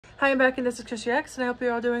Hi, I'm back, and this is KrisReacts, and I hope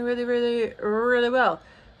you're all doing really, really, really well.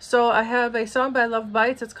 So I have a song by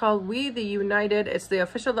Lovebites. It's called We the United. It's the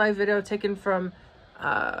official live video taken from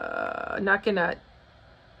Knockin at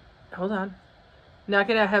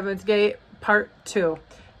Heaven's Gate Part 2.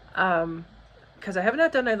 Because I have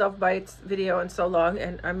not done a Lovebites video in so long,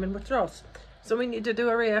 and I'm in withdrawals. So we need to do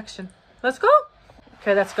a reaction. Let's go!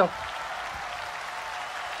 Okay, let's go.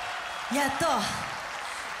 やっ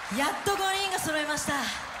と5人が揃いました。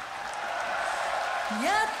やっとみん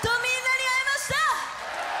なに会いました。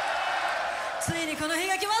ついにこの日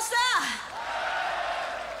が来ました。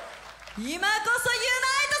今こそユナイ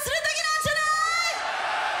トする時なんじゃない。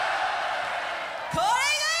これが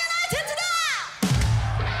ユナイテッドだ。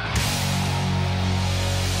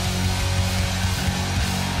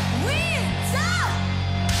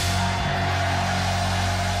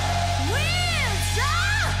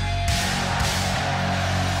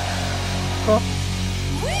Cool.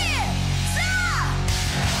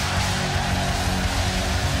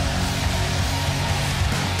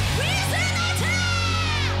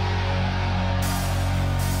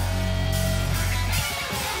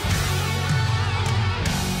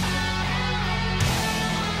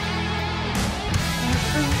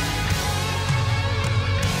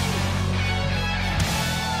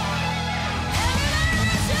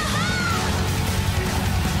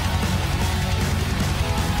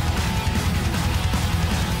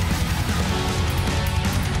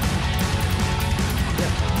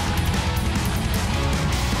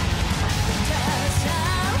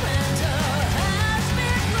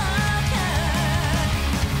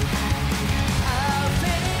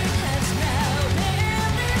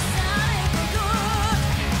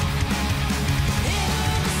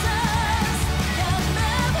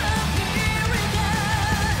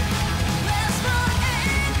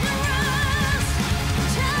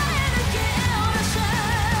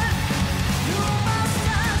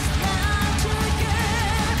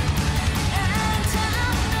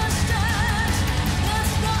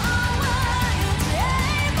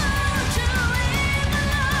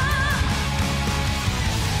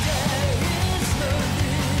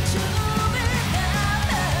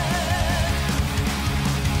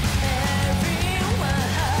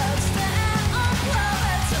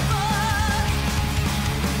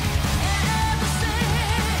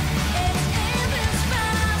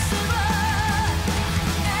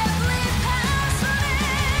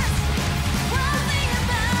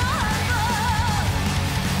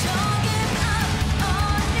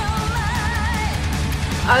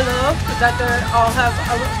 I love that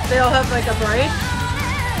they all have like a braid,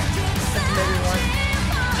 maybe one,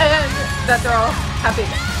 and that they're all happy.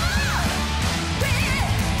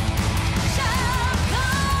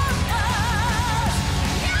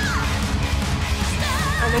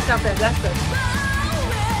 And they sound fantastic.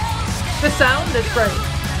 The sound is great.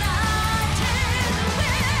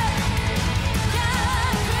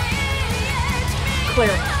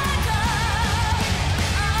 Clear.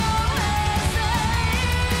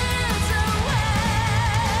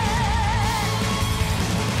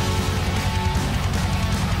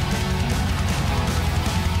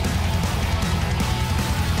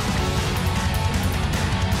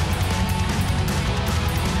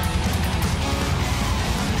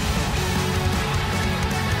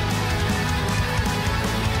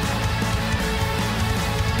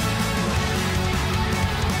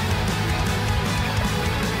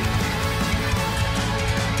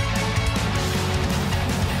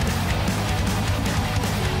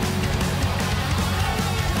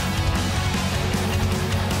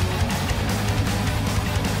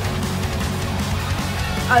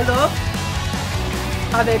 I love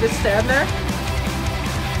how they just stand there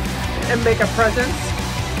and make a presence,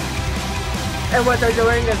 and what they're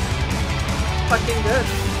doing is fucking good.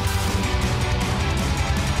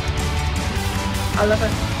 I love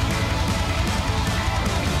it.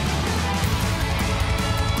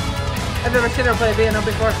 I've never seen her play piano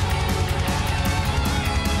before.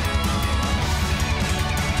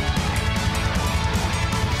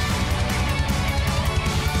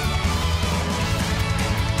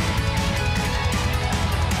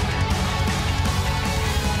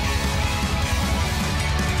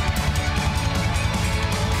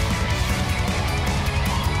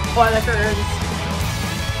 Oh, I like her earrings.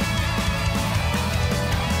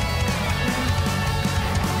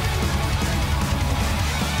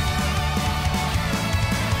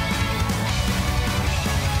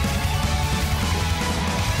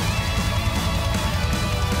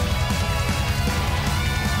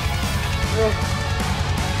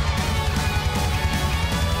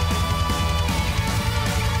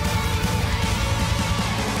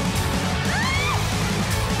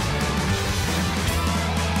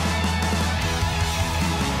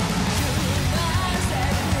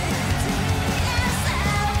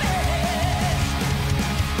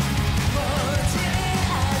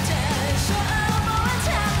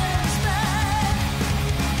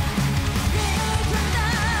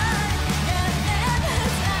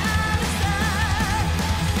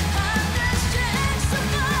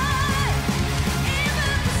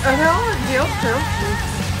 too.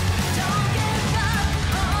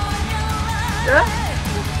 Yeah.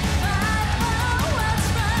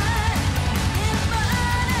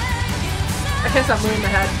 I can't stop moving my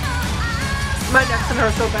head. My neck's gonna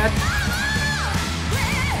hurt so bad.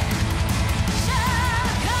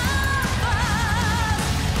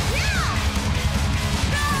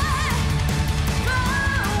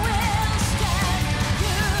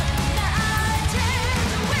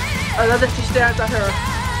 I love that she stares at her.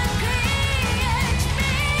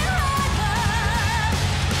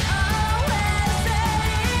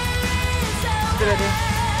 Good idea.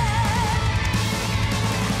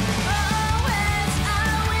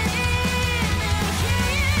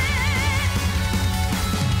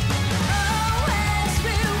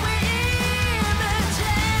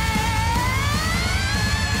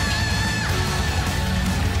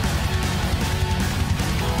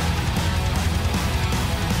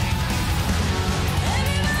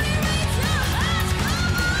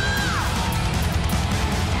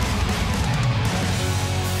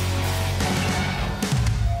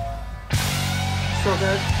 So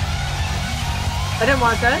good. I didn't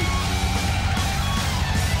want that.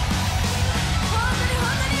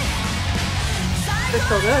 It's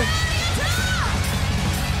so good.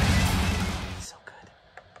 So good.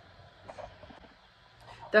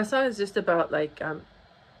 That song is just about like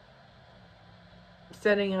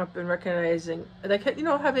standing up and recognizing, like, you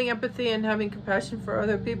know, having empathy and having compassion for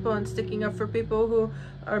other people and sticking up for people who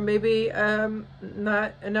are maybe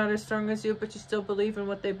not as strong as you, but you still believe in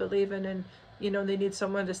what they believe in, and you know, they need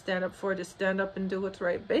someone to stand up for, to stand up and do what's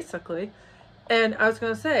right, basically. And I was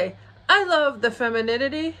going to say, I love the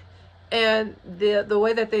femininity and the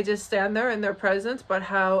way that they just stand there in their presence, but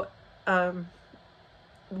how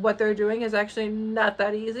what they're doing is actually not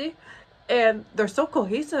that easy. And they're so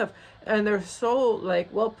cohesive and they're so like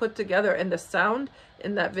well put together, and the sound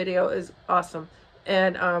in that video is awesome.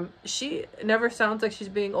 And she never sounds like she's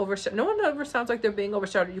being overshadowed. No one ever sounds like they're being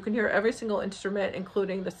overshadowed. You can hear every single instrument,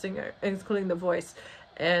 including the singer, including the voice.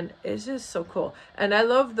 And it's just so cool. And I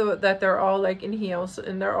love that they're all like in heels,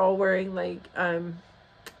 and they're all wearing like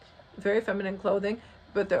very feminine clothing,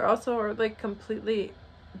 but they're also are like completely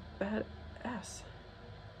badass.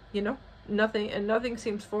 You know? Nothing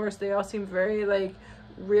seems forced. They all seem very like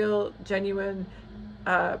real, genuine,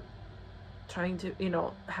 trying to, you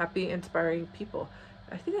know, happy, inspiring people.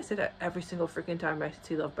 I think I say that every single freaking time I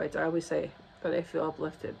see Lovebites. I always say that I feel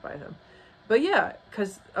uplifted by them. But yeah,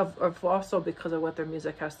 because of also because of what their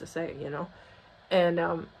music has to say, you know. And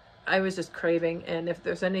I was just craving, and if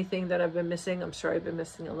there's anything that I've been missing, I'm sure I've been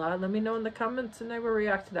missing a lot. Let me know in the comments and I will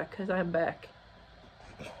react to that, because I'm back.